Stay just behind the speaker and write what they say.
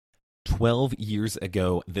12 years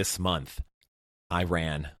ago this month, I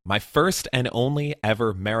ran my first and only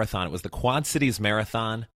ever marathon. It was the Quad Cities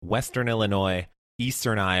Marathon, Western Illinois,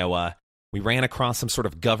 Eastern Iowa. We ran across some sort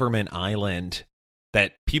of government island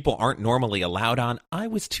that people aren't normally allowed on. I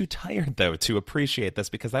was too tired, though, to appreciate this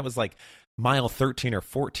because that was like mile 13 or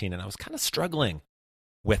 14, and I was kind of struggling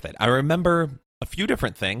with it. I remember a few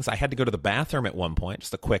different things. I had to go to the bathroom at one point,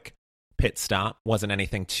 just a quick pit stop. Wasn't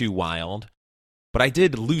anything too wild. But I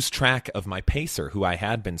did lose track of my pacer, who I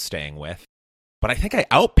had been staying with. But I think I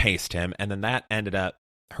outpaced him, and then that ended up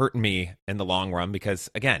hurting me in the long run because,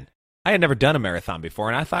 again, I had never done a marathon before,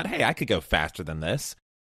 and I thought, hey, I could go faster than this.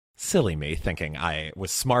 Silly me, thinking I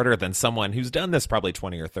was smarter than someone who's done this probably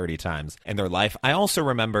 20 or 30 times in their life. I also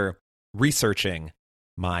remember researching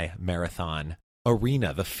my marathon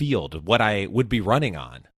arena, the field, what I would be running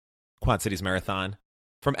on. Quad Cities Marathon.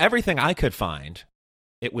 From everything I could find,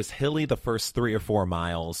 it was hilly the first 3 or 4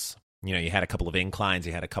 miles. You know, you had a couple of inclines,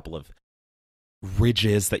 you had a couple of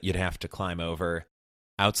ridges that you'd have to climb over.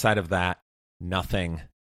 Outside of that, nothing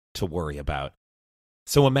to worry about.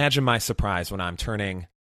 So imagine my surprise when I'm turning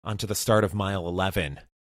onto the start of mile 11.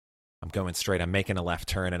 I'm going straight, I'm making a left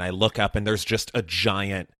turn, and I look up and there's just a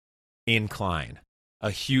giant incline, a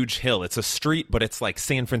huge hill. It's a street, but it's like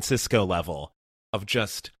San Francisco level of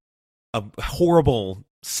just a horrible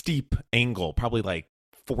steep angle, probably like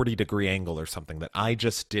 40-degree angle or something that I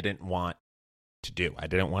just didn't want to do. I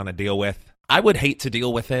didn't want to deal with. I would hate to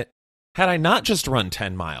deal with it had I not just run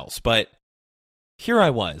 10 miles, but here I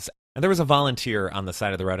was, and there was a volunteer on the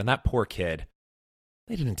side of the road, and that poor kid,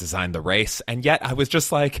 they didn't design the race, and yet I was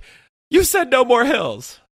just like, you said no more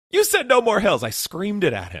hills. You said no more hills. I screamed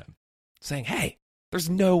it at him, saying, hey, there's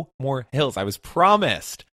no more hills. I was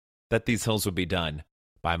promised that these hills would be done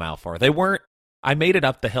by mile 4. They weren't. I made it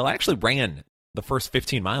up the hill. I actually ran the first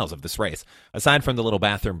 15 miles of this race, aside from the little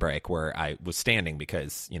bathroom break where I was standing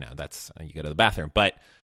because, you know, that's, you go to the bathroom. But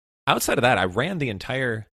outside of that, I ran the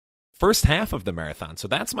entire first half of the marathon. So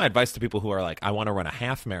that's my advice to people who are like, I want to run a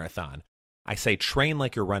half marathon. I say train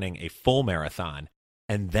like you're running a full marathon,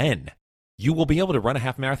 and then you will be able to run a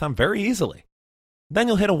half marathon very easily. Then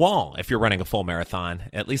you'll hit a wall if you're running a full marathon.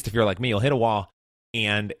 At least if you're like me, you'll hit a wall,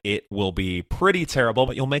 and it will be pretty terrible,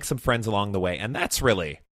 but you'll make some friends along the way. And that's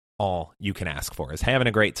really all you can ask for, is having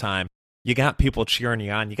a great time. You got people cheering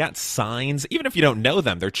you on. You got signs. Even if you don't know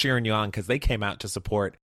them, they're cheering you on because they came out to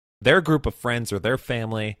support their group of friends or their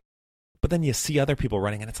family. But then you see other people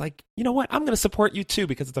running, and it's like, you know what? I'm going to support you too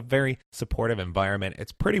because it's a very supportive environment.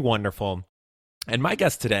 It's pretty wonderful. And my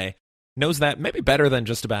guest today knows that maybe better than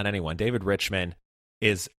just about anyone. David Richman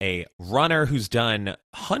is a runner who's done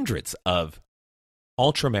hundreds of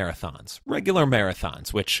ultra marathons, regular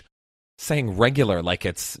marathons, which saying regular like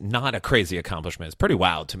it's not a crazy accomplishment is pretty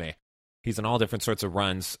wild to me. He's in all different sorts of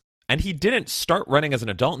runs, and he didn't start running as an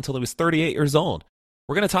adult until he was 38 years old.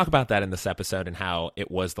 We're going to talk about that in this episode and how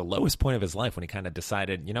it was the lowest point of his life when he kind of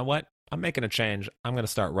decided, you know what, I'm making a change, I'm going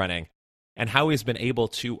to start running, and how he's been able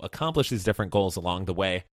to accomplish these different goals along the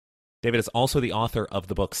way. David is also the author of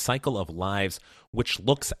the book Cycle of Lives, which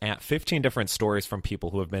looks at 15 different stories from people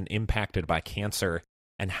who have been impacted by cancer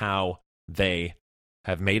and how they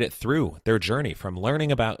have made it through their journey from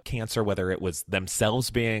learning about cancer, whether it was themselves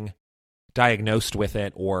being diagnosed with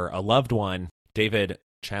it or a loved one. David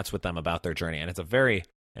chats with them about their journey, and it's a very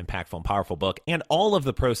impactful and powerful book. And all of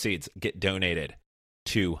the proceeds get donated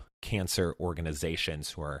to cancer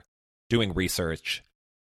organizations who are doing research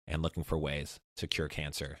and looking for ways to cure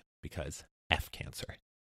cancer, because F cancer.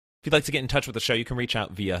 If you'd like to get in touch with the show, you can reach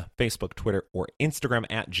out via Facebook, Twitter, or Instagram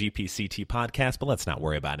at GPCT Podcast, but let's not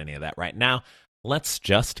worry about any of that right now. Let's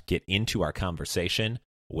just get into our conversation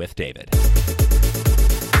with David.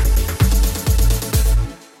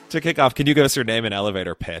 To kick off, can you give us your name and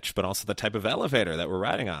elevator pitch, but also the type of elevator that we're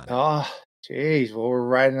riding on? Oh, geez. Well, we're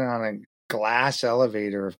riding on a glass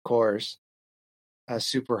elevator, of course,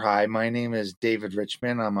 super high. My name is David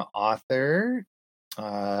Richman. I'm an author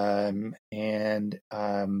and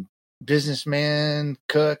businessman,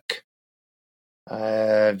 cook.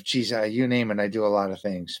 You name it. I do a lot of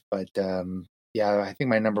things. But yeah, I think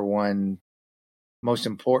my number one most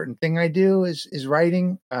important thing I do is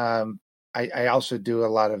writing. I also do a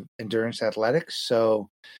lot of endurance athletics, so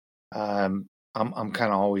I'm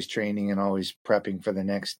kind of always training and always prepping for the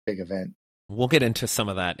next big event. We'll get into some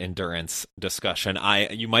of that endurance discussion.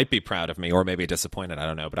 You might be proud of me or maybe disappointed, I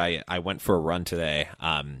don't know, but I went for a run today,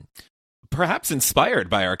 perhaps inspired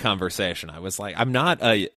by our conversation. I was like,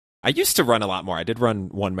 I used to run a lot more. I did run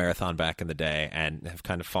one marathon back in the day and have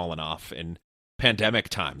kind of fallen off in pandemic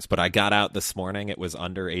times, but I got out this morning. It was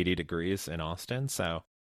under 80 degrees in Austin, so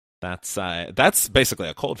That's basically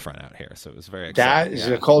a cold front out here, so it was very That exciting. is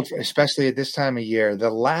Yeah. a cold, especially at this time of year.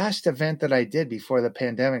 The last event that I did before the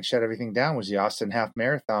pandemic shut everything down was the Austin Half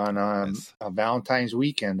Marathon on Nice. Valentine's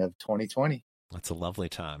weekend of 2020. That's a lovely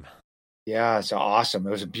time. Yeah, it's awesome.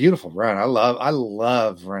 It was a beautiful run. I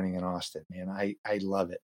love running in Austin, man. I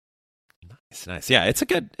love it. Nice. Yeah, it's a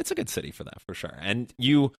good city for that for sure. And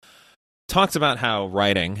you talked about how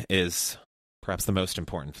writing is perhaps the most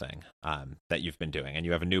important thing that you've been doing, and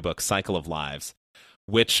you have a new book, Cycle of Lives,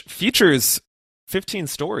 which features 15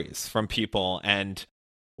 stories from people, and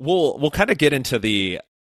we'll kind of get into the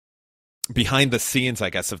behind the scenes,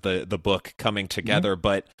 I guess, of the book coming together. Mm-hmm.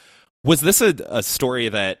 But was this a story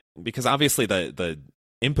that, because obviously the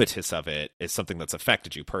impetus of it is something that's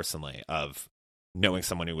affected you personally, of knowing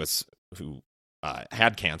someone who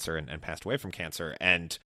had cancer and passed away from cancer,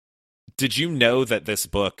 and did you know that this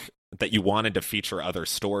book, that you wanted to feature other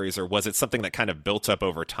stories, or was it something that kind of built up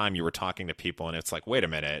over time? You were talking to people and it's like, wait a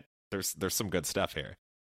minute, there's some good stuff here.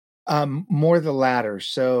 More the latter.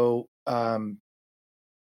 So I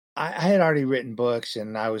had already written books,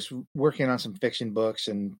 and I was working on some fiction books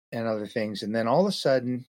and other things. And then all of a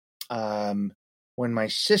sudden, when my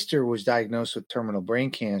sister was diagnosed with terminal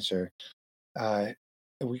brain cancer, I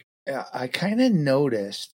kind of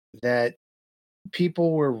noticed that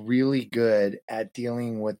people were really good at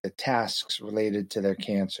dealing with the tasks related to their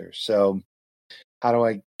cancer. So how do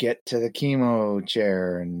I get to the chemo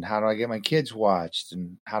chair, and how do I get my kids watched,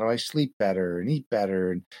 and how do I sleep better and eat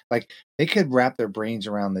better? And like, they could wrap their brains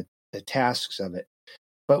around the tasks of it.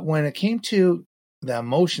 But when it came to the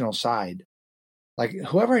emotional side, like,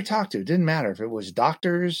 whoever I talked to, it didn't matter if it was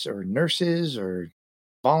doctors or nurses or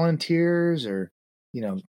volunteers or,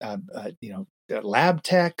 lab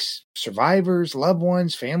techs, survivors, loved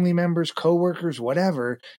ones, family members, coworkers,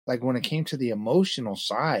 whatever. Like, when it came to the emotional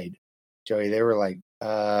side, Joey, they were like,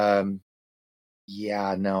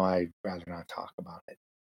 yeah, no, I'd rather not talk about it.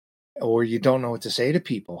 Or you don't know what to say to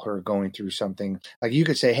people who are going through something. Like, you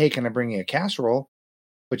could say, hey, can I bring you a casserole?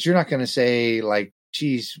 But you're not going to say, like,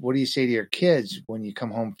 geez, what do you say to your kids when you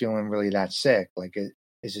come home feeling really that sick? Like,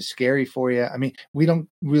 is it scary for you? I mean, we don't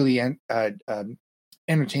really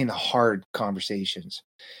entertain the hard conversations.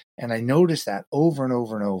 And I noticed that over and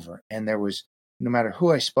over and over. And there was, no matter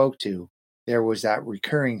who I spoke to, there was that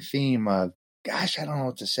recurring theme of, gosh, I don't know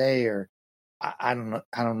what to say, or I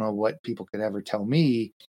don't know what people could ever tell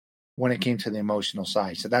me when it came to the emotional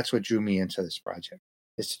side. So that's what drew me into this project,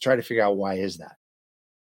 is to try to figure out, why is that?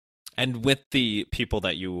 And with the people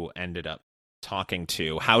that you ended up talking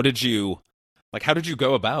to, how did you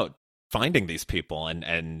go about finding these people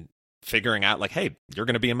and figuring out, like, hey, you're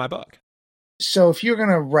going to be in my book? So if you're going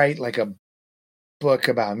to write like a book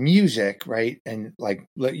about music, right, and like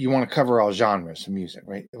you want to cover all genres of music,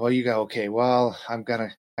 right? Well, you go, okay, well, I got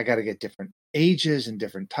to get different ages and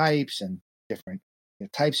different types and different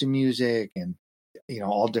types of music, and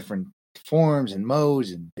all different forms and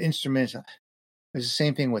modes and instruments. It's the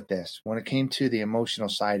same thing with this. When it came to the emotional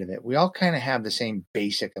side of it, we all kind of have the same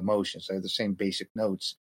basic emotions, or the same basic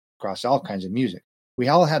notes across all kinds of music. We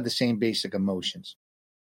all have the same basic emotions,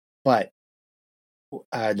 but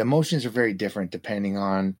the emotions are very different depending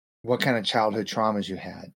on what kind of childhood traumas you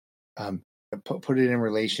had. Put it in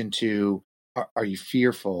relation to, are you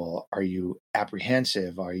fearful? Are you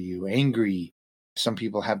apprehensive? Are you angry? Some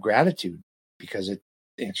people have gratitude because it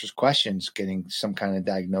answers questions. Getting some kind of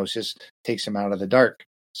diagnosis takes them out of the dark.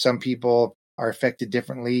 Some people are affected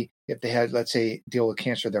differently if they had, let's say, deal with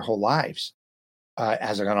cancer their whole lives,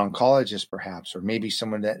 as an oncologist perhaps, or maybe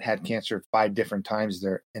someone that had cancer 5 different times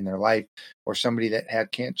in their life, or somebody that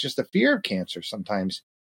had cancer. Just the fear of cancer sometimes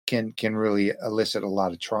can really elicit a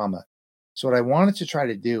lot of trauma. So what I wanted to try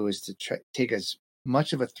to do is to take as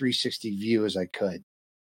much of a 360 view as I could.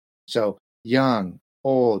 So young,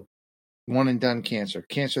 old, one and done cancer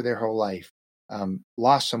their whole life,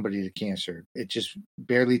 lost somebody to cancer, it just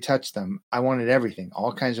barely touched them. I wanted everything,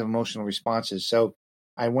 all kinds of emotional responses. So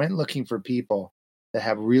I went looking for people that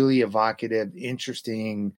have really evocative,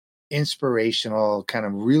 interesting, inspirational, kind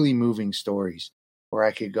of really moving stories where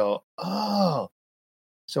I could go, oh,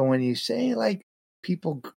 so when you say, like,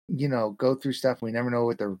 people, go through stuff, we never know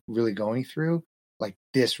what they're really going through, like,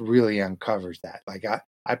 this really uncovers that. Like,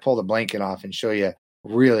 I pull the blanket off and show you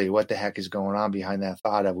really what the heck is going on behind that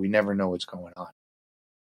thought of, we never know what's going on.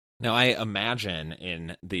 Now, I imagine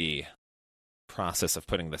in the process of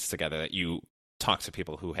putting this together that you talk to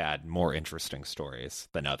people who had more interesting stories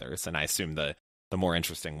than others, and I assume the more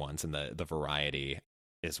interesting ones and the variety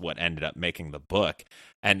is what ended up making the book.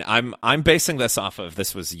 And I'm basing this off of,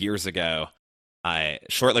 this was years ago,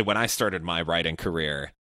 shortly when I started my writing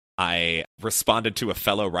career. I responded to a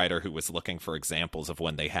fellow writer who was looking for examples of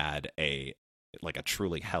when they had a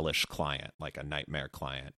truly hellish client, like a nightmare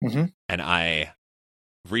client. Mm-hmm. And I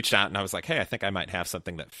reached out and I was like, hey, I think I might have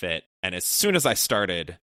something that fit. And as soon as I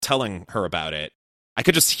started telling her about it, I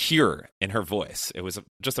could just hear in her voice. It was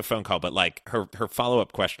just a phone call, but like her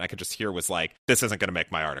follow-up question I could just hear was like, this isn't going to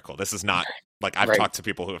make my article. This is not like I've talked to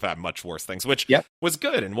people who have had much worse things, which was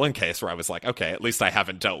good in one case where I was like, okay, at least I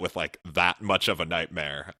haven't dealt with like that much of a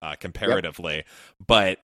nightmare comparatively.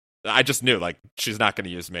 But I just knew like she's not going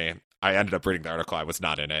to use me. I ended up reading the article. I was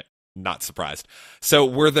not in it. Not surprised. So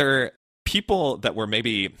were there people that were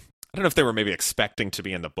maybe, I don't know if they were maybe expecting to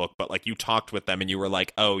be in the book, but like you talked with them and you were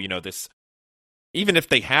like, oh, you know, this, even if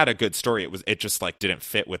they had a good story, it just like didn't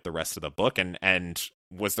fit with the rest of the book. And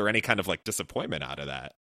was there any kind of like disappointment out of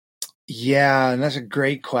that? Yeah, and that's a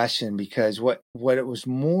great question, because what it was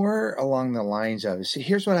more along the lines of is, see,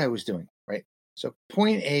 here's what I was doing, right? So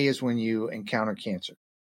point A is when you encounter cancer.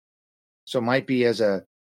 So it might be as a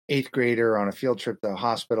 8th grader on a field trip to a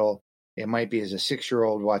hospital. It might be as a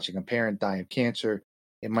 6-year-old watching a parent die of cancer.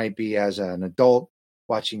 It might be as an adult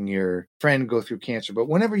watching your friend go through cancer. But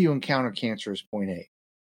whenever you encounter cancer is point A.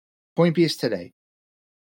 Point B is today.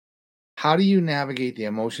 How do you navigate the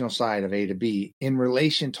emotional side of A to B in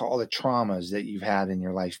relation to all the traumas that you've had in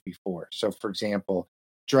your life before? So, for example,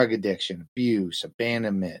 drug addiction, abuse,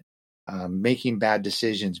 abandonment, making bad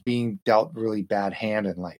decisions, being dealt really bad hand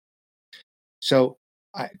in life. So,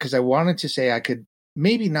 because I wanted to say I could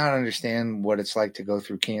maybe not understand what it's like to go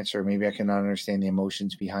through cancer. Maybe I cannot understand the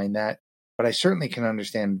emotions behind that, but I certainly can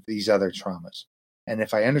understand these other traumas. And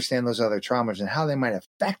if I understand those other traumas and how they might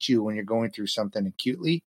affect you when you're going through something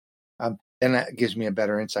acutely, then that gives me a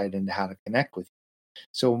better insight into how to connect with you.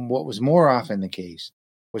 So what was more often the case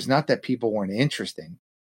was not that people weren't interesting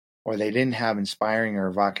or they didn't have inspiring or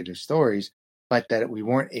evocative stories, but that we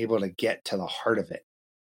weren't able to get to the heart of it.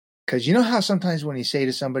 Because you know how sometimes when you say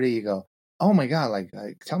to somebody, you go, oh my God, like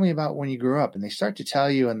tell me about when you grew up. And they start to tell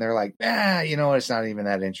you and they're like, you know what, it's not even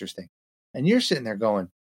that interesting. And you're sitting there going,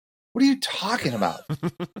 what are you talking about?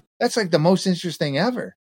 That's like the most interesting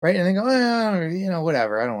ever. Right. And they go, you know,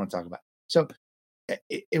 whatever. I don't want to talk about it. So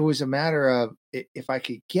it was a matter of if I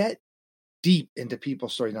could get deep into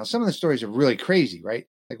people's stories. Now, some of the stories are really crazy, right?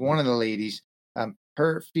 Like one of the ladies,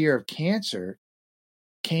 her fear of cancer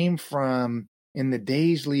came from in the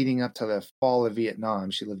days leading up to the fall of Vietnam.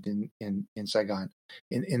 She lived in Saigon.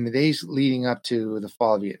 In the days leading up to the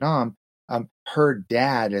fall of Vietnam, her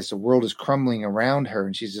dad, as the world is crumbling around her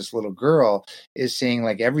and she's this little girl, is saying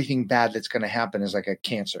like everything bad that's going to happen is like a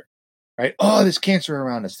cancer, right? Oh, there's cancer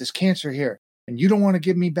around us, this cancer here. And you don't want to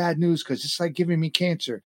give me bad news because it's like giving me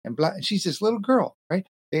cancer. And blah. And she's this little girl, right?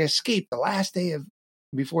 They escape the last day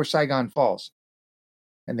before Saigon falls.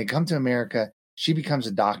 And they come to America. She becomes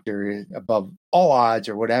a doctor above all odds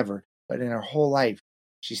or whatever. But in her whole life,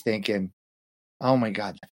 she's thinking, oh my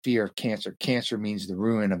God, the fear of cancer. Cancer means the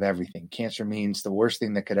ruin of everything. Cancer means the worst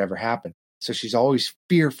thing that could ever happen. So she's always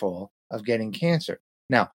fearful of getting cancer.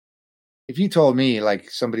 Now, if you told me like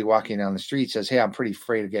somebody walking down the street says, hey, I'm pretty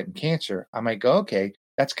afraid of getting cancer, I might go, okay,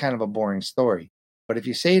 that's kind of a boring story. But if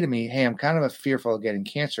you say to me, hey, I'm kind of fearful of getting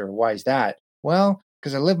cancer, why is that? Well,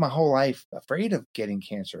 because I lived my whole life afraid of getting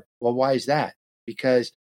cancer. Well, why is that?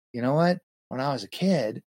 Because you know what? When I was a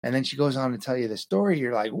kid, and then she goes on to tell you the story,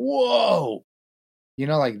 you're like, whoa, you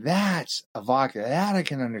know, like that's evocative. That I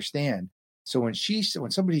can understand. So when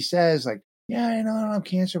somebody says like, yeah, I know I don't have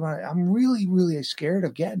cancer, but I'm really, really scared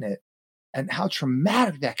of getting it. And how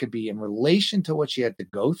traumatic that could be in relation to what she had to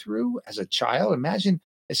go through as a child. Imagine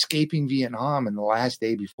escaping Vietnam in the last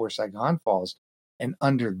day before Saigon falls and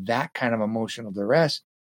under that kind of emotional duress.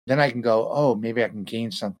 Then I can go, oh, maybe I can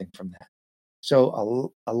gain something from that.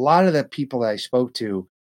 So a lot of the people that I spoke to,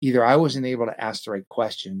 either I wasn't able to ask the right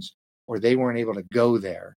questions or they weren't able to go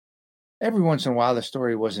there. Every once in a while, the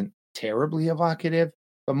story wasn't terribly evocative,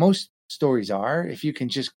 but most stories are if you can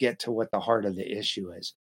just get to what the heart of the issue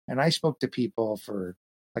is. And I spoke to people for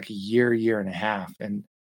like a year and a half, and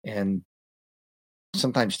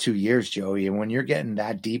sometimes 2 years, Joey. And when you're getting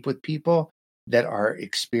that deep with people that are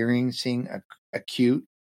experiencing acute,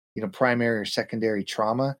 you know, primary or secondary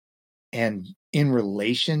trauma, and in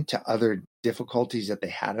relation to other difficulties that they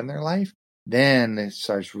had in their life, then it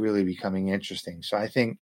starts really becoming interesting. So I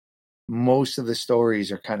think most of the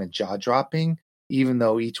stories are kind of jaw-dropping, even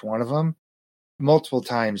though each one of them, multiple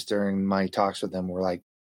times during my talks with them, were like,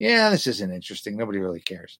 yeah, this isn't interesting. Nobody really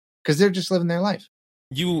cares because they're just living their life.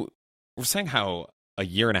 You were saying how a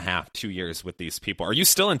year and a half, 2 years with these people. Are you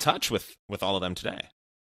still in touch with all of them today?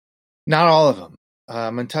 Not all of them.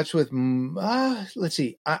 I'm in touch with, let's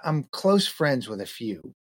see, I'm close friends with a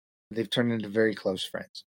few. they've turned into very close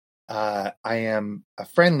friends. I am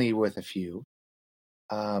friendly with a few.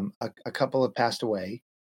 A couple have passed away,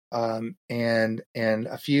 and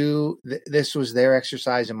a few. This was their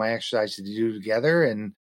exercise and my exercise to do together,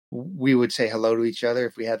 and we would say hello to each other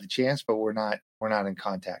if we had the chance, but we're not in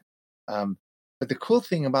contact. But the cool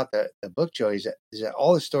thing about the book, Joey, is that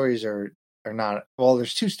all the stories are not. Well,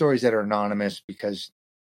 there's two stories that are anonymous because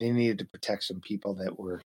they needed to protect some people that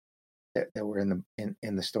were in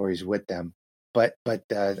the stories with them. But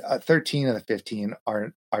 13 of the 15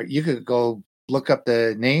 are you could go look up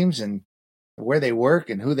the names and where they work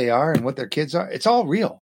and who they are and what their kids are. It's all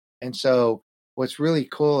real. And so what's really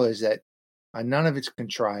cool is that none of it's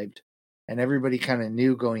contrived, and everybody kind of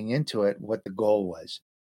knew going into it what the goal was.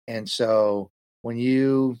 And so when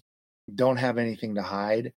you don't have anything to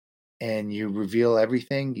hide and you reveal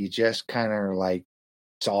everything, you just kind of like,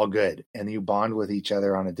 it's all good, and you bond with each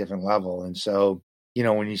other on a different level. And so,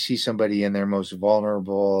 when you see somebody in their most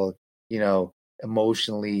vulnerable,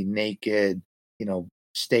 emotionally naked,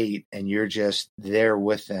 state, and you're just there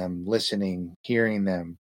with them, listening, hearing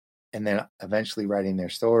them, and then eventually writing their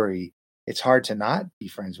story, it's hard to not be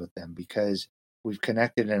friends with them because we've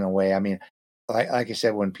connected in a way. I mean, like I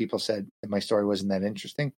said, when people said that my story wasn't that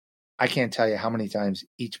interesting, I can't tell you how many times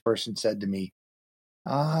each person said to me,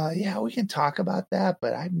 yeah, we can talk about that,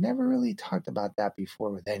 but I've never really talked about that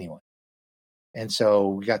before with anyone. And so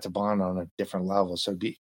we got to bond on a different level. So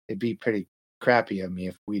it'd be pretty crappy of me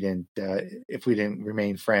if we didn't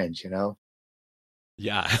remain friends,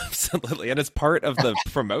 Yeah, absolutely. And as part of the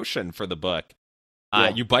promotion for the book, Yeah.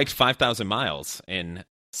 you biked 5,000 miles in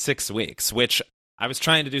 6 weeks, which I was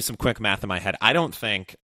trying to do some quick math in my head. I don't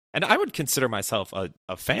think, and I would consider myself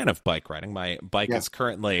a fan of bike riding. My bike is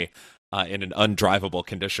currently in an undrivable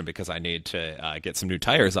condition because I need to get some new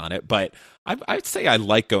tires on it. But I'd say I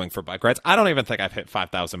like going for bike rides. I don't even think I've hit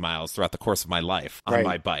 5,000 miles throughout the course of my life on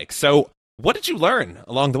my bike. So what did you learn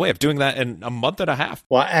along the way of doing that in a month and a half?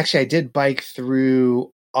 Well, actually, I did bike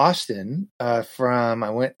through Austin.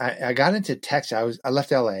 I got into Texas. I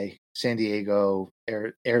left LA, San Diego,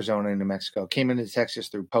 Arizona, and New Mexico. Came into Texas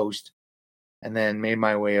through Post, and then made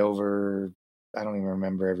my way over. I don't even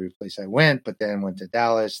remember every place I went, but then went to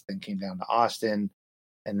Dallas, then came down to Austin,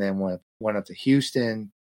 and then went up to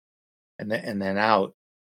Houston, and then out.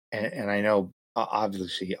 And I know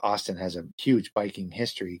obviously Austin has a huge biking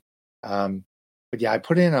history. But yeah, I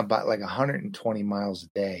put in about like 120 miles a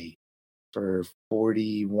day for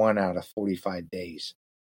 41 out of 45 days.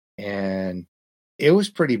 And it was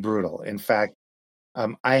pretty brutal. In fact,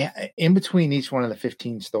 I in between each one of the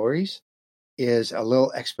 15 stories is a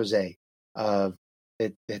little expose of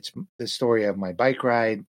it. It's the story of my bike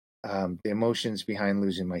ride, the emotions behind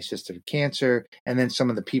losing my sister to cancer, and then some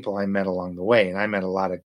of the people I met along the way. And I met a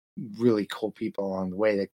lot of really cool people along the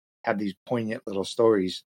way that have these poignant little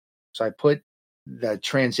stories. So I put the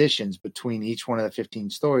transitions between each one of the 15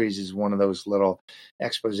 stories is one of those little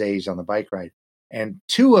exposés on the bike ride. And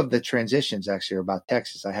two of the transitions actually are about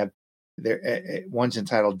Texas. I have there one's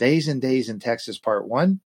entitled Days and Days in Texas Part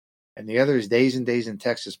 1, and the other is Days and Days in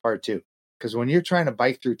Texas Part 2. Because when you're trying to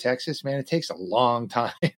bike through Texas, man, it takes a long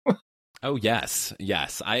time. Oh, yes.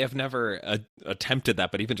 Yes. I have never attempted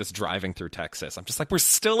that, but even just driving through Texas, I'm just like, we're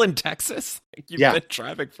still in Texas? You've been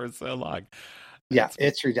driving for so long. Yeah,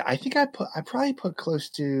 it's ridiculous. I think I probably put close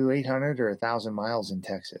to 800 or 1,000 miles in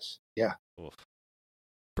Texas. Yeah. Oof.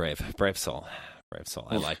 Brave soul. Brave soul.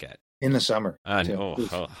 Oof. I like it. In the summer. I don't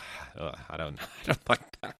like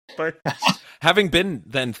that. But having been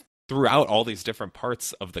then throughout all these different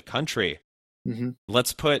parts of the country,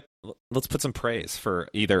 let's put some praise for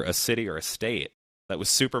either a city or a state that was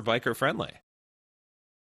super biker friendly.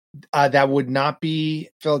 That would not be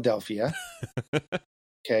Philadelphia.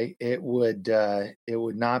 Okay, it would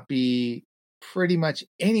not be pretty much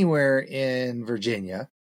anywhere in Virginia.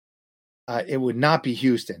 It would not be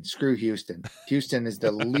Houston. Screw Houston. Houston is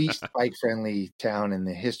the least bike friendly town in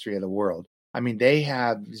the history of the world. I mean, they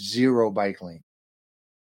have 0 bike lane,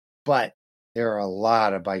 but there are a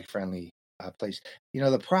lot of bike friendly places.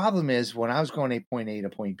 The problem is when I was going point A to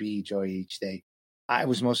point B, Joey, each day, I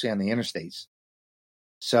was mostly on the interstates.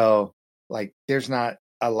 So like, there's not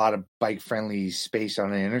a lot of bike friendly space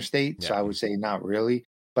on an interstate. Yeah. So I would say not really,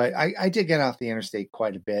 but I did get off the interstate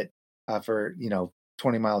quite a bit for,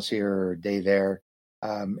 20 miles here or a day there.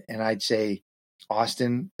 And I'd say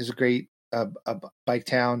Austin is a great bike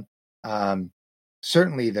town.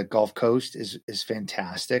 Certainly the Gulf Coast is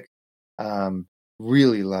fantastic.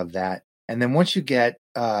 Really love that. And then once you get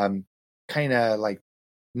kind of like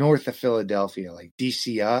north of Philadelphia, like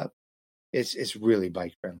DC up, it's really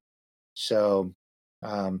bike friendly. So,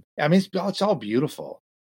 I mean, it's all beautiful.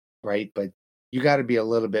 right? But you got to be a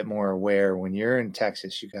little bit more aware when you're in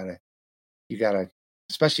Texas. You gotta,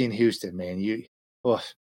 especially in Houston, man. Oh,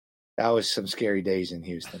 that was some scary days in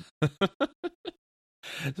Houston.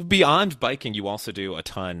 Beyond biking, you also do a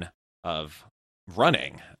ton of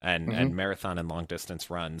running and Mm-hmm. marathon and long distance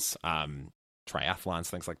runs, triathlons,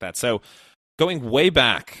 things like that. So going way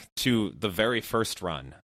back to the very first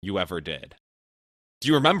run you ever did, do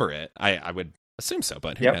you remember it? I would assume so,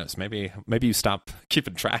 but who Yep. knows? Maybe you stop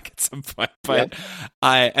keeping track at some point. Yep.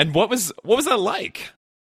 But and what was that like?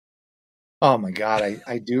 Oh my God,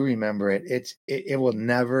 I do remember it. It will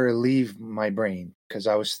never leave my brain because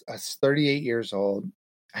I was 38 years old.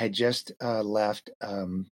 I had just left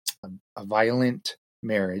a violent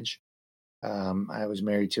marriage. I was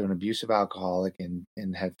married to an abusive alcoholic and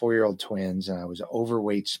had 4-year-old twins, and I was an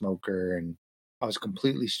overweight smoker, and I was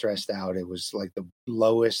completely stressed out. It was like the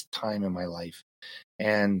lowest time in my life.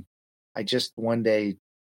 And I just one day,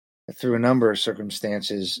 through a number of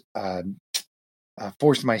circumstances,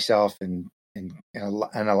 forced myself and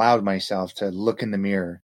allowed myself to look in the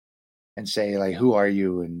mirror and say, like, who are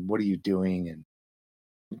you and what are you doing and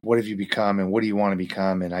what have you become and what do you want to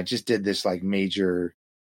become? And I just did this like major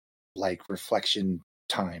like reflection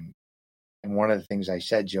time. And one of the things I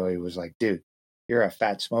said, Joey, was like, dude, you're a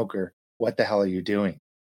fat smoker. What the hell are you doing?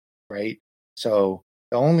 Right. So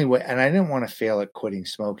the only way, and I didn't want to fail at quitting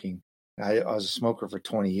smoking. I was a smoker for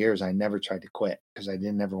 20 years. I never tried to quit because I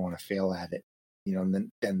didn't ever want to fail at it,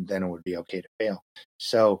 and then it would be okay to fail.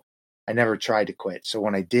 So I never tried to quit. So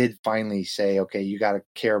when I did finally say, okay, you got to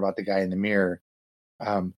care about the guy in the mirror,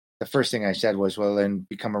 the first thing I said was, well, then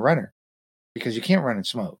become a runner because you can't run and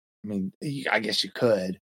smoke. I mean, I guess you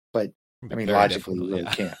could, but I mean, Very logically, you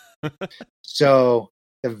difficult, really yeah. can't. So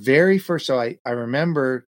the very first, so I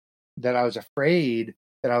remember that I was afraid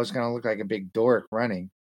that I was going to look like a big dork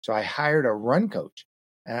running. So I hired a run coach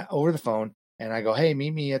over the phone, and I go, hey,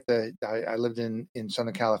 meet me at I lived in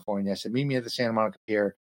Southern California. I said, meet me at the Santa Monica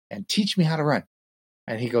Pier and teach me how to run.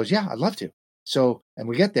 And he goes, yeah, I'd love to. So, and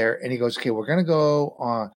we get there and he goes, okay, we're going to go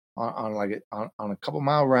on a couple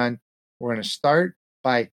mile run. We're going to start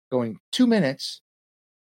by going 2 minutes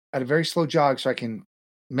at a very slow jog so I can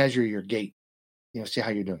measure your gait, see how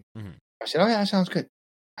you're doing. Mm-hmm. I said, oh yeah, that sounds good.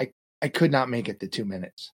 I could not make it to 2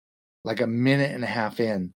 minutes. Like a minute and a half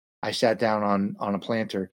in, I sat down on a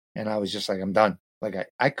planter and I was just like, I'm done. Like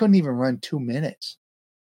I couldn't even run 2 minutes.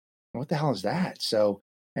 What the hell is that? So,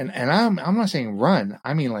 and I'm not saying run.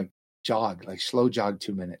 I mean like jog, like slow jog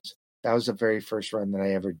 2 minutes. That was the very first run that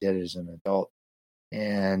I ever did as an adult.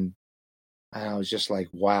 And I was just like,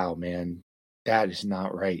 wow, man, that is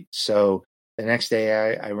not right. So the next day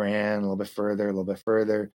I ran a little bit further, a little bit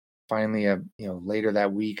further. Finally, later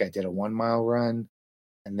that week, I did a 1 mile run.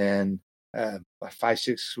 And then 5,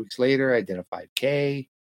 6 weeks later, I did a 5K.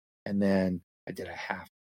 And then I did a half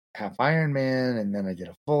Ironman. And then I did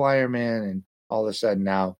a full Ironman. And all of a sudden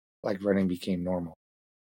now, like running became normal.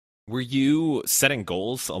 Were you setting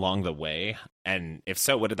goals along the way? And if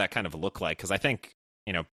so, what did that kind of look like? Because I think,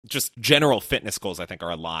 just general fitness goals, I think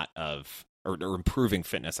are a lot of, or improving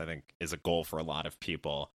fitness, I think is a goal for a lot of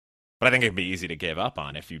people. But I think it'd be easy to give up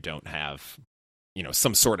on if you don't have,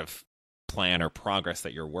 some sort of plan or progress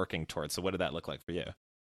that you're working towards. So what did that look like for you?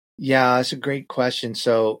 Yeah, that's a great question.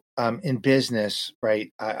 So, in business,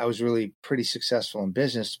 right, I was really pretty successful in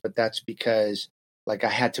business, but that's because like I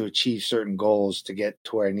had to achieve certain goals to get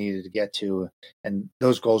to where I needed to get to. And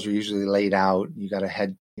those goals were usually laid out. You got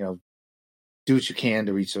to do what you can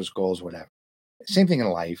to reach those goals, whatever. Same thing in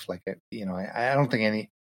life. Like, I don't think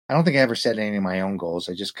I don't think I ever set any of my own goals.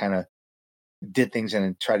 I just kind of did things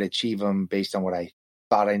and tried to achieve them based on what I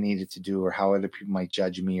thought I needed to do or how other people might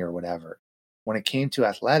judge me or whatever. When it came to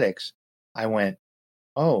athletics, I went,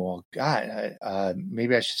 oh, well, God,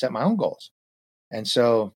 maybe I should set my own goals. And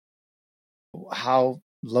so how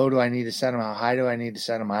low do I need to set them? How high do I need to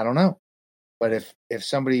set them? I don't know. But if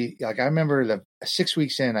somebody, like, I remember 6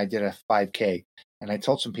 weeks in, I did a 5K and I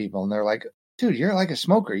told some people and they're like, dude, you're like a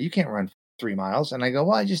smoker. You can't run 3 miles. And I go,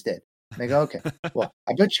 well, I just did. And they go, okay, well,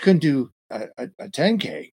 I bet you couldn't do a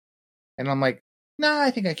 10K. And I'm like, no,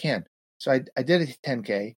 I think I can. So I did a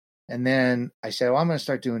 10K. And then I said, well, I'm going to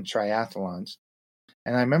start doing triathlons.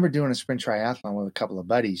 And I remember doing a sprint triathlon with a couple of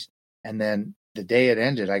buddies. And then the day it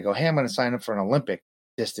ended, I go, hey, I'm going to sign up for an Olympic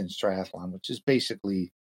distance triathlon, which is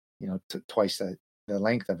basically, twice the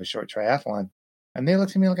length of a short triathlon. And they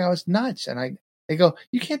looked at me like I was nuts. And they go,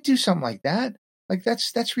 you can't do something like that. Like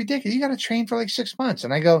that's ridiculous. You got to train for like 6 months.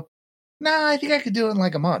 And I go, nah, I think I could do it in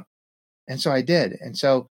like a month. And so I did. And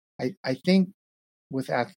so I think with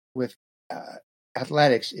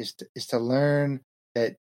athletics is to learn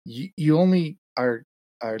that you only are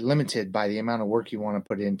are limited by the amount of work you want to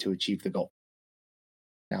put in to achieve the goal.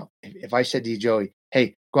 Now, if I said to you, Joey,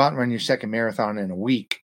 hey, go out and run your second marathon in a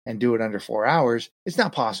week and do it under 4 hours, it's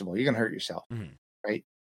not possible. You're going to hurt yourself, right?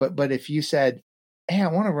 But if you said, hey, I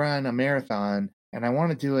want to run a marathon and I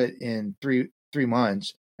want to do it in three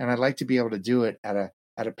months, and I'd like to be able to do it at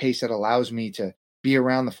a pace that allows me to be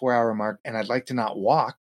around the 4 hour mark, and I'd like to not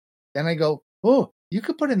walk, then I go, oh, you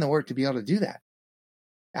could put in the work to be able to do that.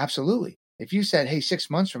 Absolutely. If you said, hey, 6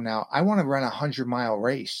 months from now, I want to run a 100-mile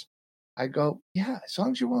race, I go, yeah, as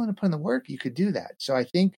long as you're willing to put in the work, you could do that. So I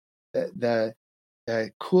think the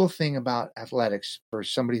cool thing about athletics for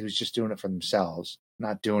somebody who's just doing it for themselves,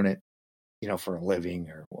 not doing it, for a living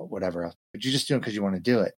or whatever else, but you're just doing it because you want to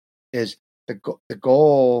do it, is the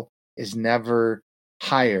goal is never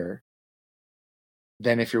higher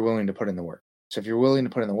than if you're willing to put in the work. So if you're willing to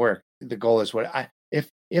put in the work, the goal is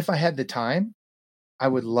if I had the time, I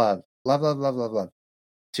would love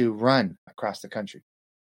to run across the country.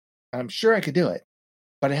 I'm sure I could do it,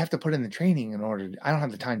 but I have to put in the training I don't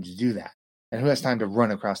have the time to do that. And who has time to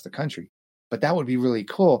run across the country? But that would be really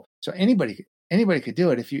cool. So anybody could do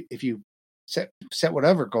it if you set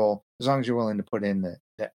whatever goal, as long as you're willing to put in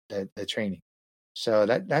the training. So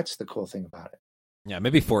that's the cool thing about it. Yeah,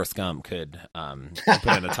 maybe Forrest Gump could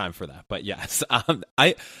put in the time for that. But yes,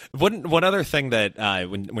 one other thing that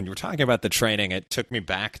when you were talking about the training, it took me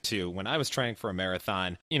back to when I was training for a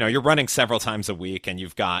marathon. You're running several times a week, and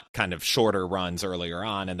you've got kind of shorter runs earlier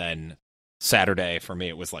on, and then Saturday for me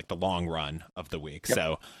it was like the long run of the week. Yep.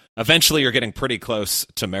 So eventually you're getting pretty close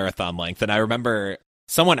to marathon length. And I remember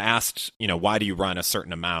someone asked, why do you run a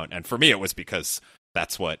certain amount? And for me, it was because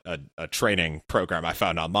that's what a training program I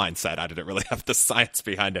found online said. I didn't really have the science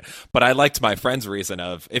behind it. But I liked my friend's reason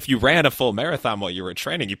of, if you ran a full marathon while you were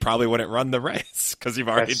training, you probably wouldn't run the race because you've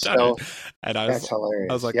already done it. And that's hilarious.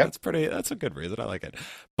 I was like, yep. That's a good reason. I like it.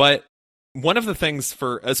 But one of the things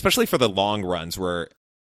especially for the long runs where,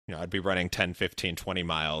 I'd be running 10, 15, 20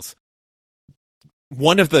 miles.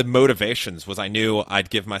 One of the motivations was I knew I'd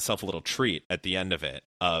give myself a little treat at the end of it.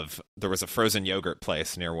 There was a frozen yogurt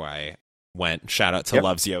place near where I went. Shout out to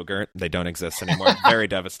Love's Yogurt. They don't exist anymore. Very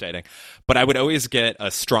devastating. But I would always get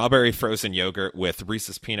a strawberry frozen yogurt with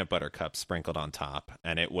Reese's peanut butter cups sprinkled on top.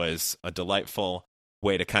 And it was a delightful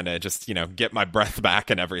way to kind of just, get my breath back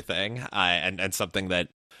and everything. And something that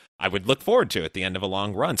I would look forward to at the end of a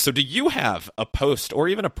long run. So do you have a post or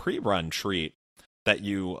even a pre-run treat that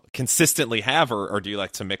you consistently have, or do you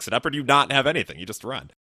like to mix it up, or do you not have anything? You just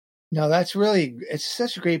run? No, it's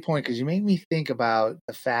such a great point, because you made me think about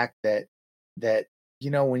the fact that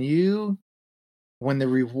when the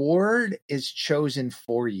reward is chosen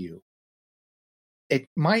for you, it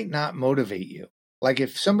might not motivate you. Like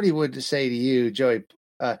if somebody would to say to you, Joey,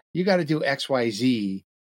 you got to do XYZ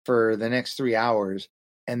for the next 3 hours,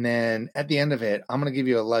 and then at the end of it, I'm going to give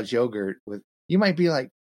you a Love's yogurt you might be like,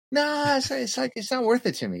 nah, it's not worth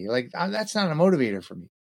it to me. Like that's not a motivator for me.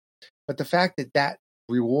 But the fact that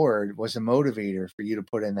reward was a motivator for you to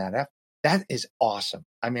put in that effort, that is awesome.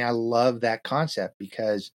 I mean, I love that concept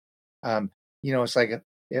because, it's like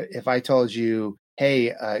if I told you,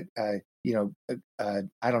 hey, I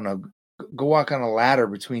don't know, go walk on a ladder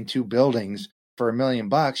between two buildings for $1 million,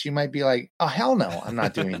 you might be like, oh, hell no, I'm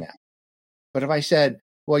not doing that. But if I said,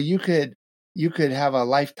 well, you could have a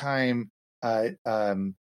lifetime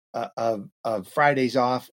of Fridays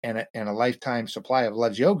off and a lifetime supply of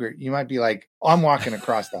Love's yogurt, you might be like, oh, I'm walking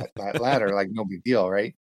across that ladder like no big deal,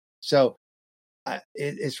 right? So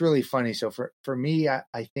it's really funny. So for me, I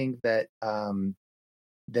think that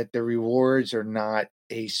that the rewards are not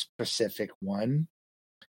a specific one,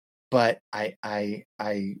 but I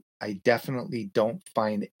definitely don't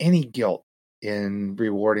find any guilt in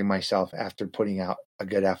rewarding myself after putting out a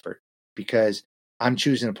good effort, because I'm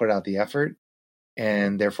choosing to put out the effort,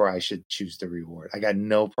 and therefore I should choose the reward. I got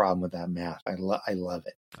no problem with that math. I love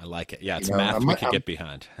it. I like it. Yeah, it's math we could get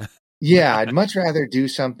behind. Yeah, I'd much rather do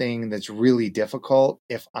something that's really difficult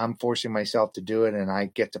if I'm forcing myself to do it and I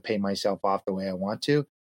get to pay myself off the way I want to,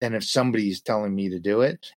 than if somebody's telling me to do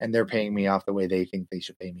it and they're paying me off the way they think they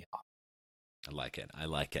should pay me off. I like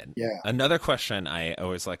it. Yeah. Another question I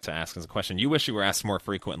always like to ask is a question you wish you were asked more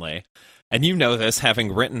frequently. And you know this,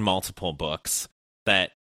 having written multiple books,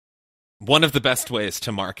 that one of the best ways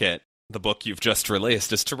to market the book you've just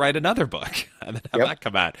released is to write another book and then have that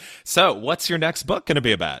come out. So what's your next book going to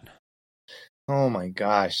be about? Oh my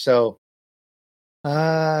gosh. So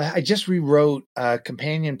I just rewrote a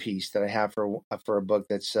companion piece that I have for a book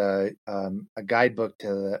that's a guidebook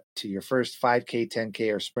to your first 5K,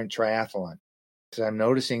 10K, or sprint triathlon. Because I'm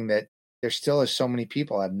noticing that there still is so many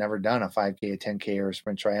people that have never done a 5K, a 10K, or a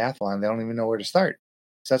sprint triathlon. They don't even know where to start.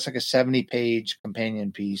 So that's like a 70-page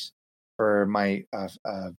companion piece for my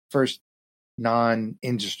first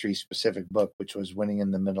non-industry specific book, which was Winning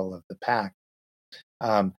in the Middle of the Pack.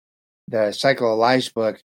 The Cycle of Lives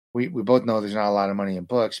book, we both know there's not a lot of money in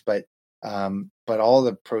books, but all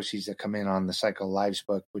the proceeds that come in on the Cycle of Lives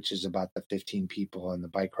book, which is about the 15 people and the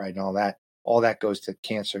bike ride and all that goes to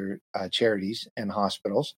cancer charities and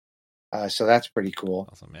hospitals. So that's pretty cool.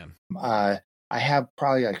 Awesome, man. I have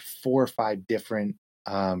probably like 4 or 5 different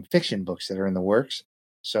fiction books that are in the works.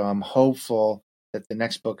 So I'm hopeful that the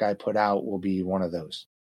next book I put out will be one of those.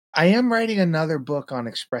 I am writing another book on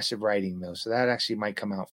expressive writing, though, so that actually might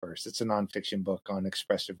come out first. It's a nonfiction book on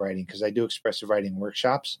expressive writing because I do expressive writing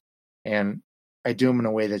workshops, and I do them in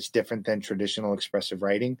a way that's different than traditional expressive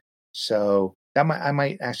writing. So I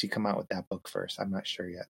might actually come out with that book first. I'm not sure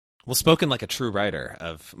yet. Well, spoken like a true writer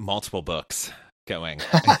of multiple books going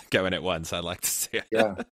at once. I'd like to see it.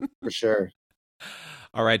 Yeah, for sure.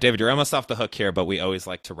 All right, David, you're almost off the hook here, but we always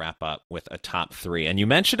like to wrap up with a top 3. And you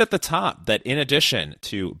mentioned at the top that in addition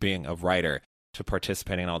to being a writer, to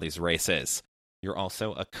participating in all these races, you're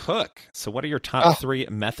also a cook. So what are your top 3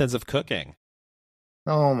 methods of cooking?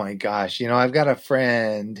 Oh my gosh. I've got a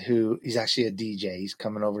friend who he's actually a DJ. He's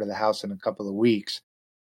coming over to the house in a couple of weeks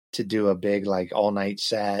to do a big like all night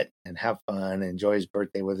set and have fun and enjoy his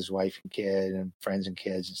birthday with his wife and kid and friends and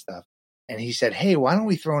kids and stuff. And he said, hey, why don't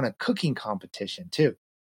we throw in a cooking competition too?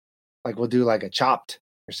 Like we'll do like a Chopped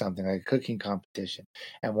or something, like a cooking competition.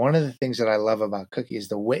 And one of the things that I love about cooking is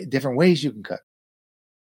the different ways you can cook.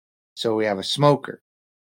 So we have a smoker,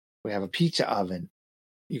 we have a pizza oven,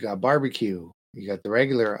 you got barbecue, you got the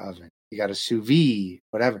regular oven, you got a sous vide,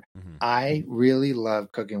 whatever. Mm-hmm. I really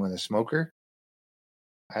love cooking with a smoker,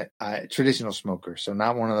 I traditional smoker. So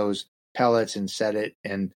not one of those pellets and set it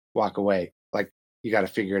and walk away. Like you got to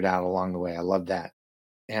figure it out along the way. I love that.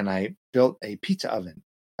 And I built a pizza oven,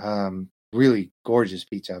 really gorgeous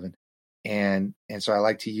pizza oven. And so I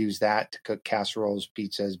like to use that to cook casseroles,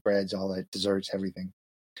 pizzas, breads, all that, desserts, everything.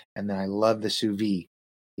 And then I love the sous vide,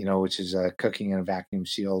 which is cooking in a vacuum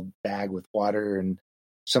sealed bag with water, and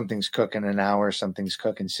something's cooking an hour, something's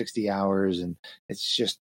cooking 60 hours. And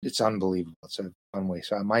it's unbelievable. It's a fun way.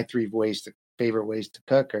 So my 3 favorite ways to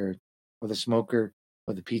cook are with a smoker,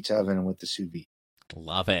 with a pizza oven, and with the sous vide.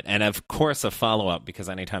 Love it. And of course, a follow-up, because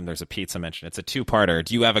anytime there's a pizza mentioned, it's a 2-parter.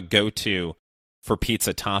 Do you have a go-to for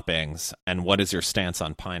pizza toppings, and what is your stance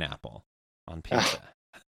on pineapple on pizza?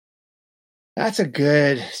 That's a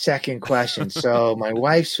good second question. So my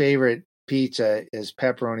wife's favorite pizza is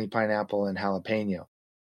pepperoni, pineapple, and jalapeno.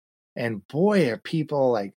 And boy, are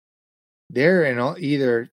people like, they're in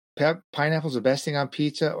either pineapple's the best thing on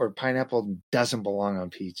pizza or pineapple doesn't belong on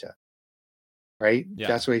pizza. Right? Yeah.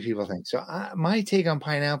 That's the way people think. So my take on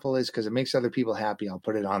pineapple is because it makes other people happy, I'll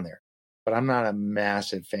put it on there. But I'm not a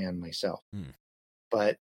massive fan myself.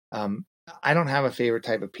 But I don't have a favorite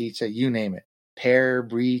type of pizza. You name it. Pear,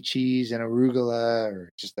 brie, cheese, and arugula, or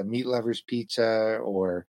just a meat lover's pizza,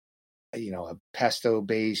 or, a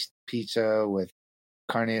pesto-based pizza with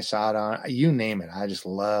carne asada on. You name it. I just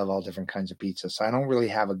love all different kinds of pizzas. So I don't really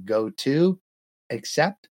have a go-to,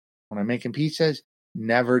 except when I'm making pizzas,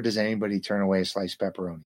 never does anybody turn away a sliced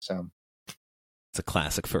pepperoni. So it's a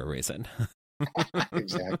classic for a reason.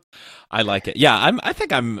 Exactly. I like it. Yeah, I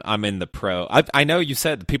think I'm in the pro. I know you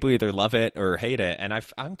said people either love it or hate it, and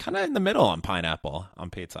I'm kind of in the middle on pineapple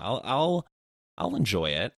on pizza. I'll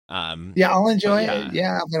enjoy it. Yeah, I'll enjoy it.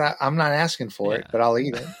 Yeah, but I'm not asking for it, but I'll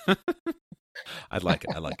eat it. I like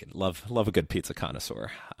it. Love a good pizza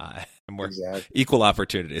connoisseur. And we're equal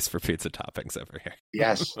opportunities for pizza toppings over here.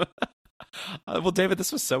 Yes. Well, David,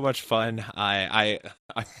 this was so much fun. I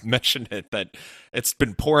mentioned it that it's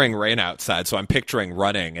been pouring rain outside, so I'm picturing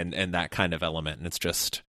running and that kind of element. And it's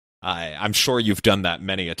just, I'm sure you've done that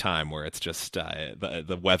many a time where it's just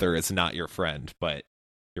the weather is not your friend, but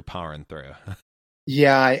you're powering through.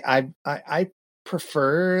 Yeah, I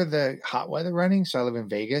prefer the hot weather running. So I live in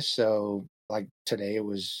Vegas, so like today it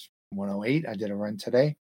was 108. I did a run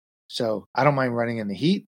today, so I don't mind running in the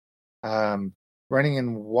heat. Running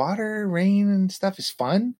in water, rain, and stuff is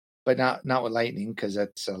fun, but not with lightning, because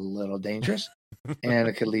that's a little dangerous, and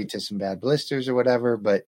it could lead to some bad blisters or whatever.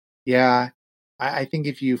 But yeah, I think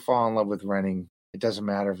if you fall in love with running, it doesn't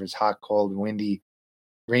matter if it's hot, cold, windy,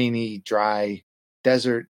 rainy, dry,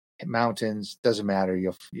 desert, mountains, doesn't matter.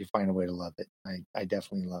 You'll find a way to love it. I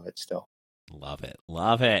definitely love it still. Love it.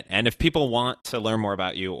 And if people want to learn more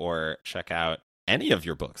about you or check out any of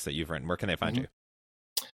your books that you've written, where can they find you?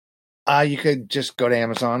 You could just go to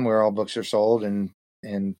Amazon, where all books are sold, and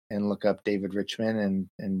look up David Richman,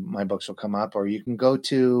 and my books will come up. Or you can go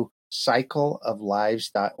to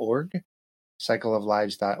cycleoflives.org,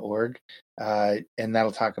 cycleoflives.org. And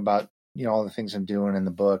that'll talk about, all the things I'm doing in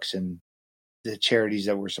the books and the charities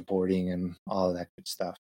that we're supporting and all of that good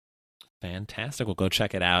stuff. Fantastic. We'll go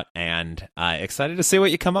check it out, and excited to see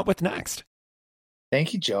what you come up with next.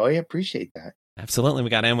 Thank you, Joey. I appreciate that. Absolutely. We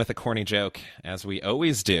got to end with a corny joke, as we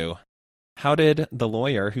always do. How did the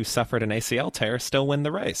lawyer who suffered an ACL tear still win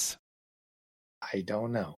the race? I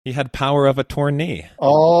don't know. He had power of a torn knee.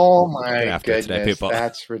 Oh, my goodness. Today, people.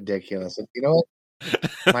 That's ridiculous. You know what?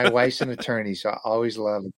 My wife's an attorney, so I always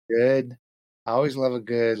love a good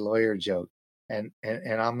lawyer joke. And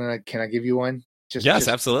can I give you one? Yes,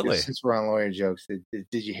 absolutely. Since we're on lawyer jokes, did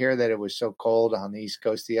you hear that it was so cold on the East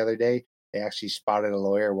Coast the other day? They actually spotted a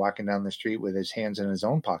lawyer walking down the street with his hands in his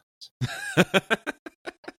own pockets.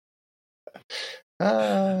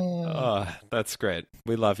 Oh, that's great.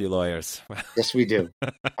 We love you, lawyers. Yes, we do.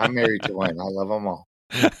 I'm married to one. I love them all.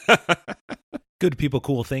 Good People,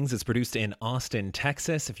 Cool Things is produced in Austin,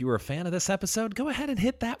 Texas. If you were a fan of this episode, go ahead and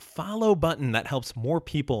hit that follow button. That helps more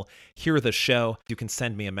people hear the show. You can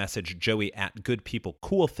send me a message,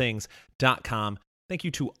 joey@goodpeoplecoolthings.com. Thank you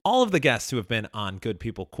to all of the guests who have been on Good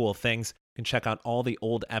People, Cool Things. You can check out all the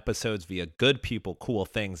old episodes via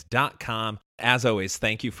goodpeoplecoolthings.com. As always,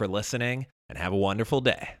 thank you for listening, and have a wonderful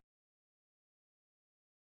day.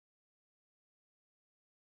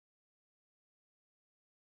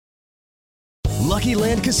 Lucky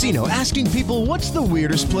Land Casino, asking people, what's the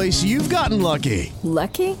weirdest place you've gotten lucky?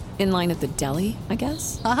 Lucky? In line at the deli, I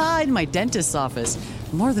guess? Aha, in my dentist's office.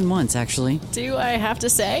 More than once, actually. Do I have to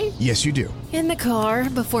say? Yes, you do. In the car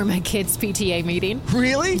before my kids' PTA meeting.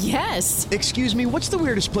 Really? Yes. Excuse me, what's the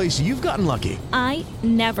weirdest place you've gotten lucky? I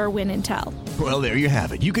never win and tell. Well, there you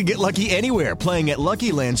have it. You can get lucky anywhere, playing at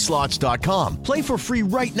LuckyLandSlots.com. Play for free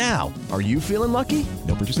right now. Are you feeling lucky?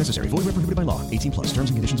 No purchase necessary. Void where prohibited by law. 18+. Terms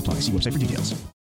and conditions apply. See website for details.